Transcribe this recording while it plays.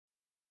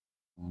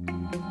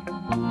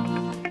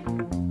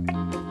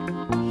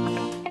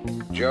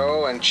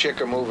Joe and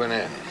Chick are moving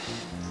in.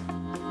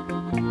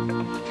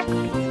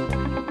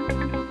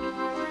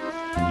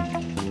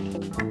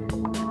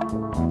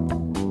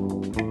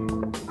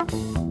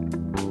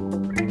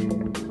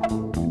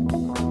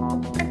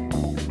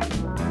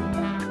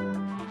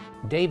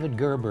 David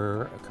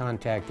Gerber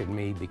contacted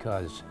me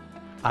because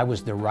I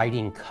was the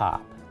writing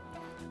cop.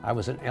 I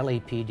was an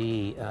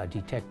LAPD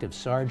detective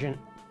sergeant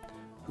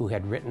who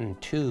had written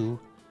 2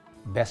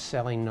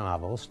 best-selling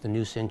novels, The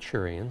New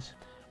Centurions,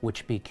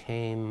 which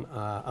became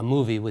a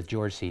movie with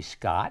George C.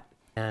 Scott,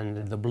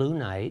 and The Blue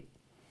Knight,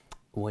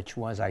 which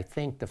was, I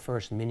think, the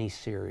first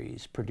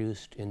miniseries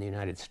produced in the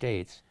United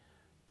States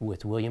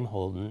with William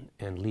Holden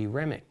and Lee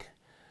Remick.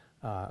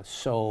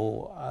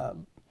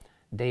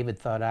 David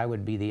thought I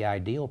would be the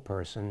ideal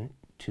person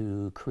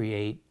to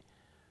create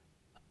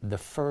the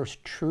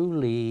first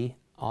truly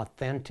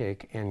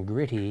authentic and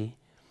gritty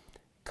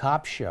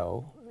cop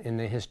show in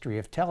the history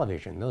of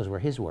television. Those were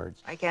his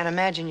words. I can't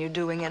imagine you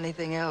doing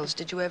anything else.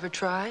 Did you ever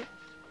try?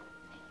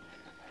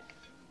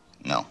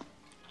 No.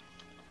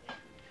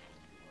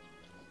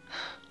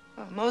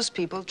 Well, most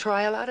people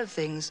try a lot of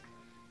things.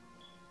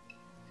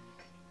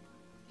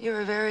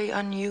 You're a very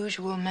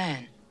unusual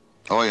man.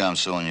 Oh, yeah, I'm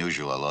so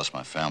unusual. I lost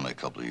my family a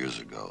couple of years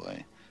ago.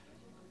 I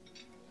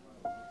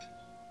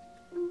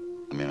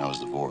was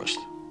divorced.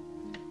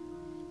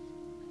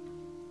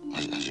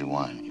 How's your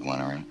wine? You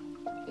want a ring?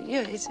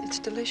 Yeah, it's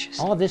delicious.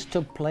 All of this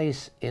took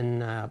place in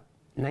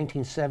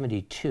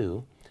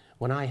 1972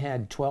 when I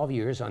had 12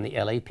 years on the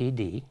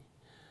LAPD.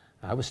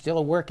 I was still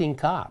a working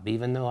cop,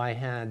 even though I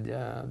had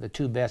the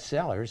 2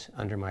 bestsellers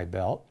under my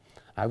belt.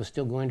 I was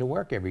still going to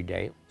work every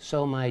day.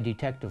 So my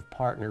detective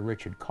partner,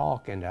 Richard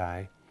Kalk, and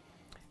I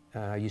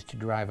used to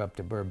drive up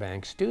to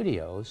Burbank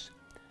Studios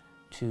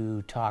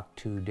to talk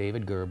to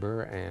David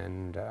Gerber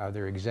and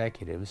other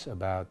executives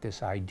about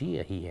this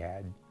idea he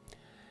had.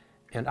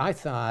 And I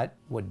thought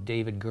what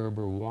David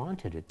Gerber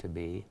wanted it to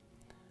be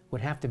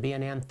would have to be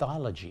an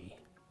anthology.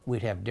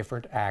 We'd have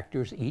different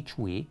actors each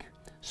week,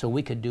 so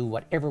we could do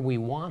whatever we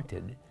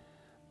wanted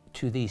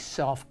to these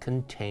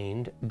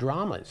self-contained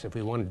dramas. If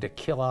we wanted to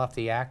kill off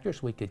the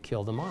actors, we could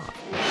kill them off.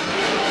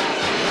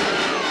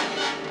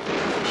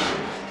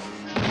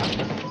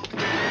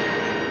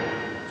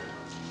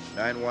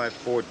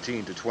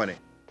 9Y14 to 20.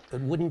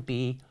 It wouldn't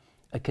be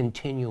a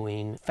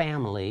continuing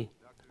family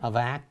of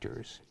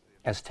actors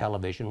as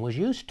television was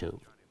used to.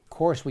 Of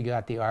course, we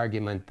got the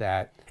argument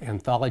that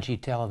anthology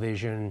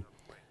television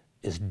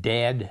is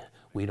dead.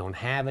 We don't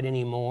have it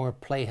anymore.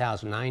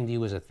 Playhouse 90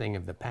 was a thing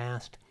of the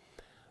past.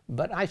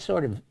 But I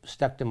sort of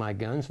stuck to my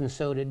guns, and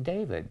so did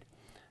David,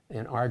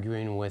 in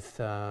arguing with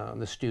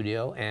the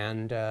studio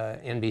and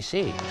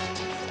NBC.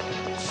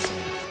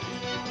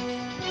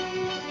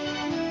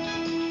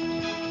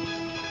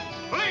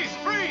 Police,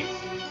 freeze!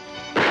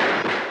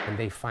 And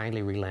they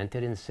finally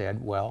relented and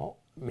said, well,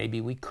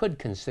 maybe we could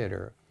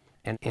consider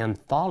an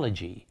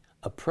anthology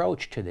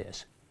approach to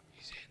this.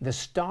 The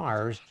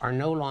stars are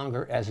no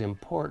longer as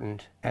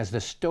important as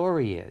the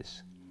story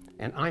is.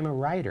 And I'm a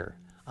writer.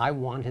 I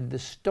wanted the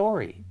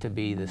story to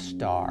be the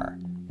star,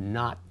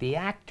 not the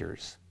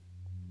actors.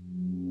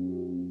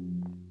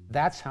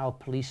 That's how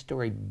Police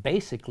Story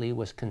basically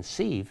was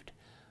conceived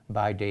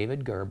by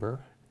David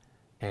Gerber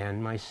and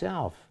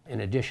myself.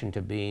 In addition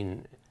to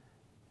being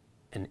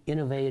an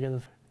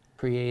innovative,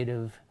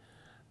 creative,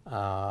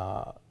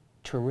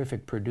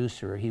 terrific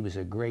producer, he was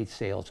a great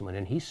salesman,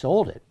 and he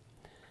sold it.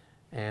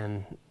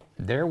 And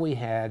there we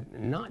had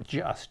not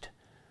just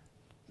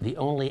the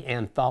only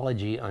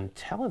anthology on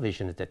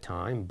television at the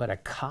time, but a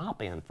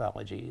cop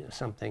anthology,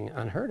 something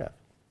unheard of.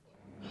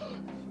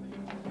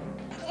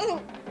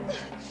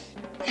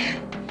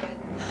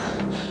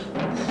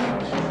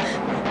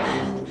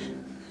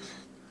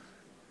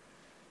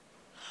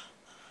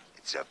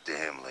 It's up to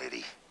him,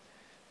 lady.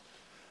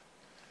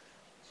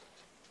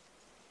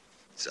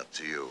 It's up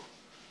to you.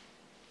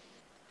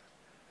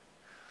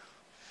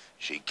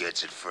 She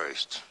gets it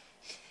first.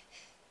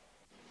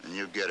 And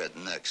you get it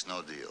next,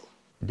 no deal.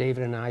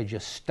 David and I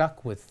just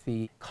stuck with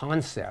the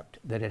concept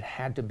that it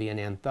had to be an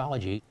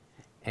anthology,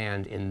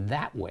 and in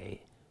that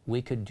way,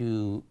 we could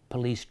do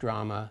police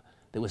drama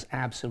that was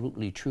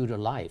absolutely true to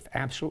life,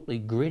 absolutely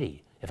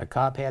gritty. If a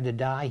cop had to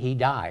die, he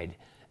died,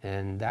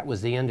 and that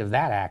was the end of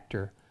that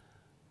actor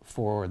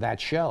for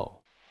that show.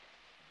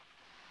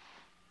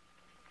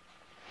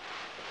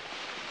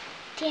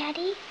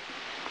 Daddy?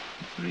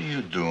 What are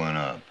you doing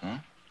up, huh? I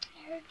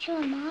heard you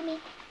and Mommy.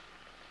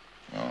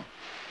 Oh.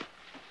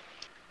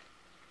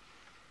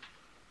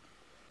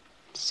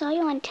 Saw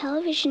you on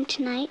television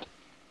tonight.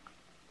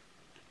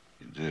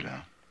 You did,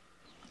 huh?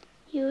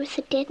 You were with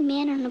a dead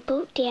man on a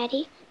boat,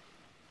 Daddy.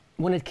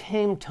 When it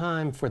came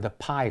time for the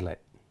pilot,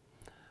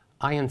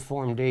 I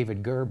informed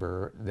David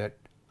Gerber that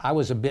I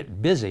was a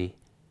bit busy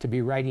to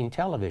be writing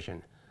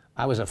television.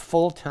 I was a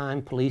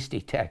full-time police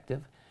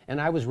detective,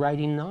 and I was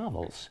writing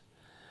novels.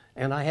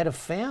 And I had a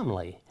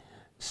family,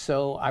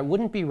 so I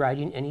wouldn't be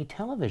writing any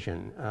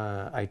television,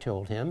 I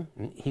told him.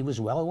 And he was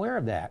well aware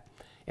of that.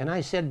 And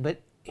I said,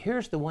 but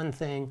here's the one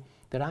thing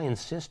that I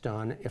insist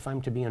on if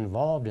I'm to be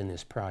involved in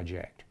this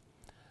project.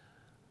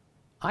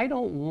 I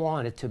don't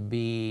want it to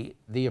be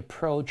the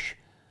approach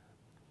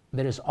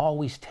that is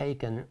always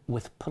taken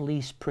with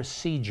police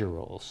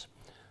procedurals.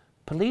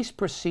 Police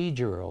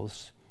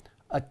procedurals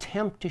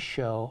attempt to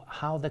show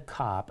how the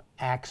cop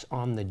acts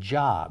on the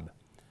job.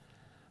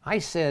 I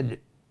said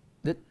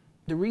that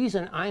the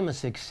reason I'm a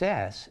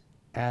success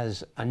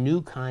as a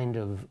new kind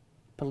of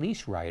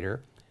police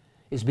writer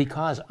is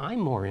because I'm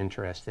more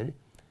interested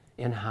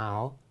in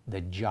how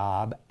the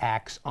job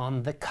acts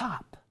on the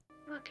cop.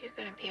 Look, you're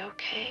gonna be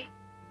okay.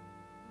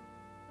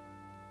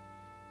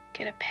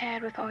 Get a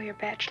pad with all your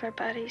bachelor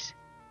buddies.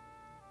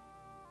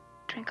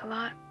 Drink a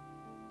lot.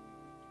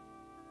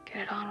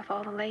 Get it on with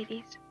all the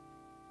ladies.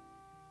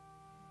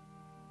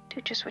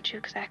 Do just what you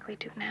exactly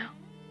do now.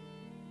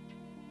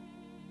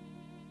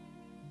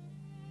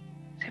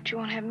 Except you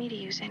won't have me to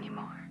use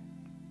anymore.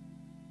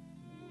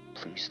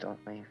 Please don't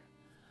leave.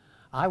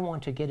 I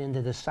want to get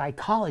into the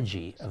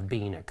psychology of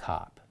being a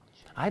cop.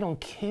 I don't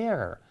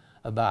care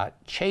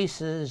about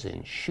chases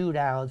and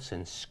shootouts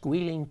and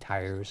squealing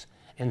tires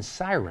and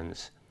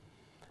sirens.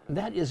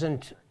 That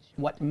isn't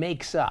what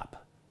makes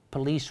up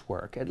police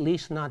work, at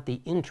least not the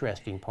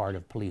interesting part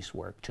of police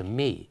work to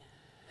me.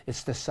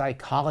 It's the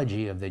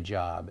psychology of the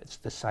job. It's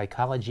the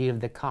psychology of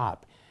the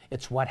cop.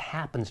 It's what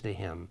happens to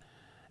him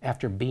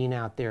after being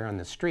out there on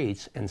the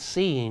streets and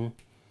seeing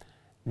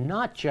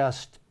not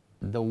just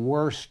the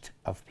worst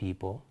of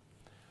people,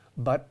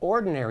 but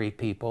ordinary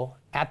people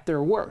at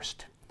their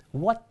worst.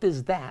 What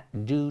does that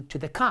do to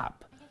the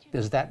cop?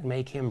 Does that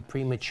make him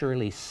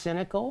prematurely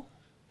cynical?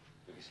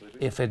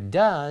 If it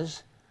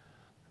does,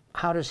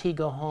 how does he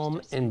go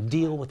home and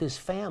deal with his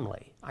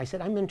family? I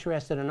said, I'm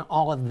interested in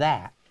all of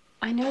that.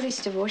 I know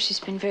this divorce has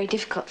been very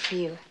difficult for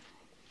you.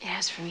 It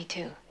has for me,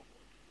 too.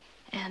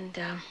 And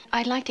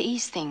I'd like to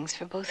ease things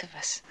for both of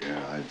us.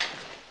 Yeah,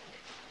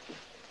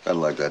 I'd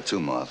like that too,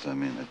 Martha. I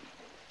mean, it'd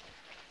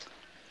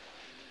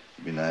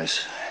be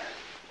nice.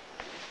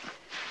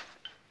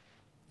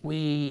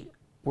 We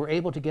were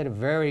able to get a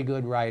very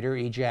good writer,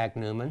 E. Jack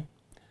Newman,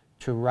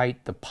 to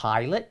write the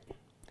pilot.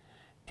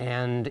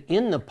 And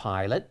in the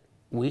pilot,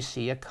 we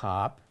see a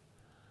cop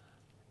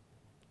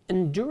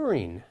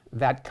enduring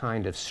that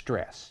kind of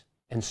stress.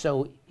 And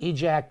so E.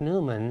 Jack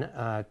Newman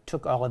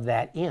took all of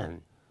that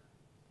in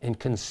and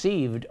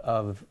conceived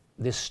of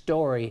this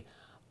story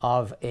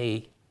of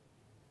a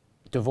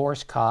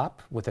divorced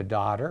cop with a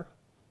daughter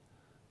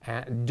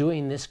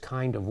doing this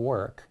kind of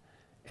work,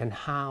 and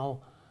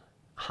how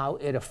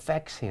it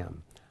affects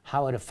him,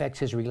 how it affects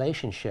his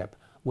relationship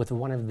with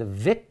one of the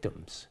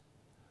victims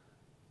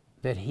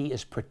that he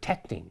is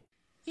protecting.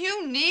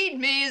 You need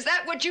me, is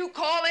that what you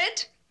call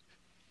it?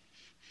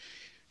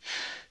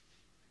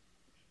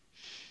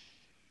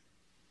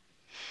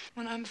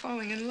 When I'm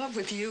falling in love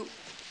with you.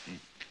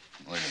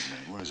 Wait a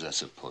minute, what is that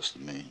supposed to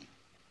mean?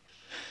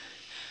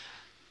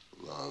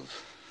 Love.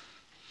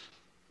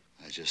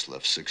 I just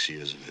left 6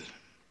 years of it.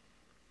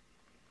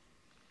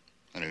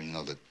 I don't even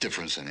know the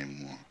difference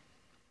anymore.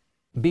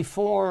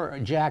 Before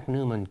Jack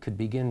Newman could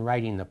begin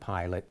writing the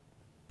pilot,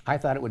 I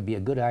thought it would be a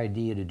good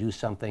idea to do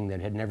something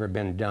that had never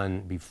been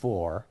done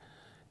before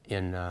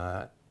in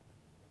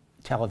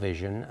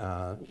television,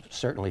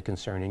 certainly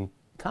concerning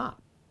cop.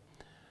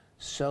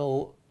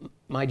 So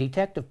my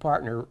detective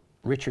partner,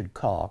 Richard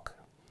Kalk,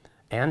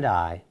 and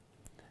I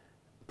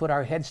put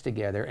our heads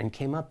together and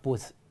came up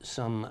with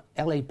some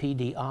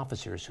LAPD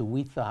officers who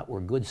we thought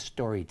were good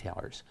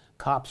storytellers,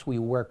 cops we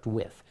worked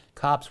with,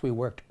 cops we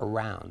worked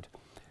around,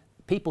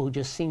 people who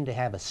just seemed to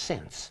have a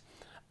sense,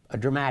 a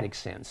dramatic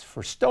sense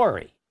for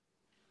story.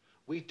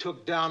 We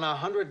took down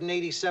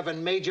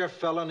 187 major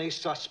felony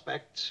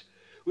suspects.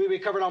 We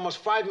recovered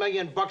almost $5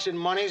 million in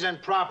monies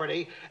and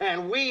property,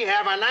 and we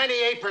have a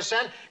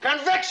 98%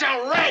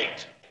 conviction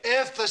rate!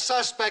 If the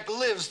suspect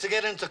lives to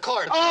get into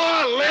court.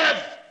 Oh,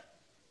 live!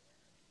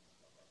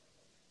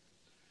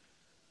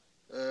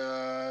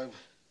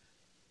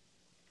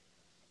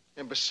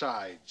 And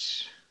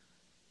besides,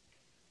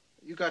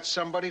 you got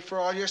somebody for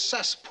all your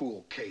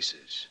cesspool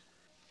cases.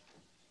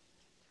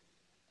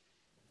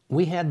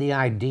 We had the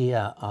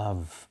idea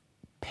of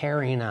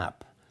pairing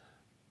up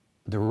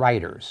the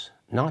writers,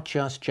 not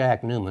just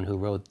Jack Newman, who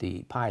wrote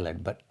the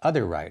pilot, but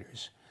other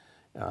writers,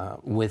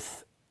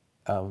 with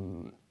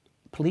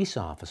police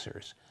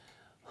officers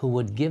who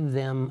would give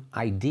them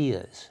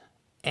ideas,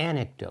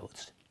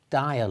 anecdotes,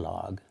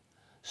 dialogue,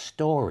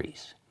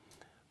 stories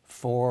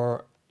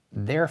for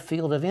their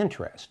field of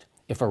interest.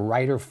 If a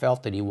writer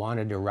felt that he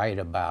wanted to write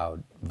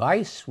about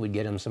vice, we'd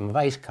get him some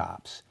vice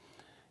cops.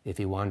 If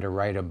he wanted to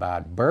write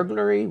about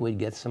burglary, we'd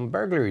get some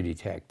burglary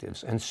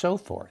detectives, and so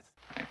forth.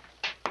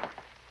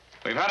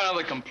 We've had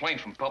another complaint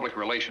from public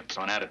relations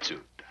on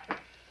attitude.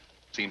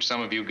 Seems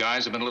some of you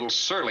guys have been a little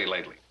surly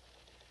lately.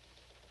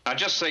 Now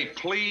just say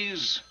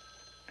please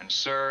and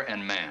sir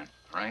and man,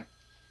 all right?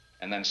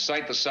 And then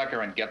cite the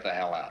sucker and get the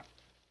hell out.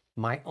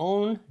 My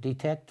own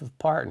detective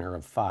partner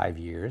of 5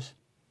 years,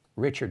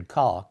 Richard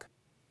Kalk,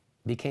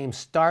 became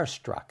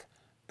starstruck,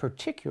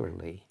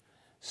 particularly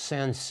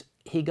since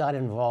he got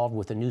involved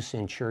with the New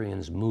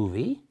Centurions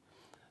movie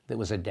that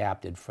was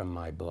adapted from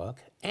my book,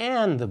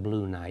 and the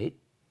Blue Knight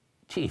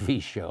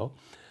TV show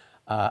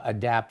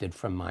adapted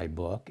from my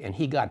book, and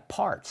he got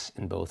parts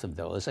in both of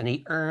those, and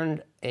he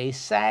earned a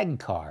SAG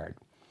card.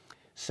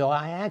 So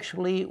I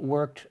actually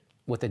worked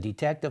with a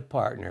detective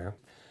partner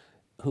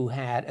who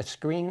had a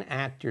Screen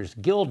Actors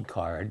Guild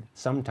card.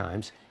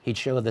 Sometimes he'd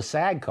show the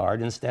SAG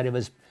card instead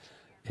of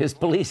his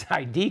police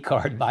ID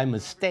card by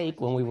mistake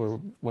when we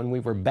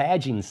were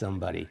badging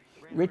somebody.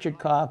 Richard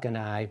Koch and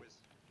I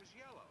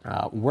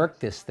worked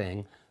this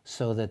thing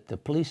so that the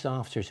police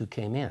officers who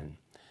came in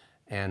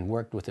and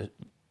worked with the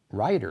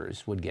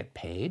writers would get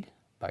paid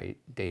by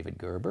David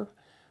Gerber,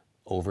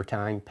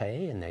 overtime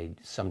pay, and they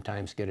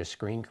sometimes get a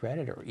screen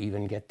credit or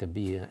even get to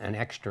be an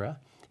extra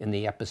in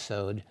the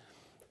episode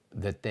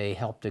that they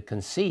helped to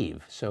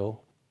conceive. So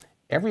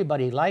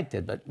everybody liked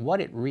it, but what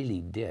it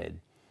really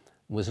did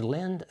was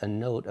lend a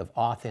note of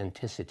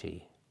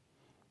authenticity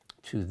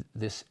to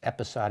this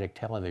episodic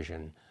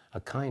television, a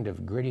kind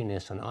of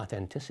grittiness and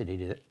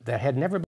authenticity that had never been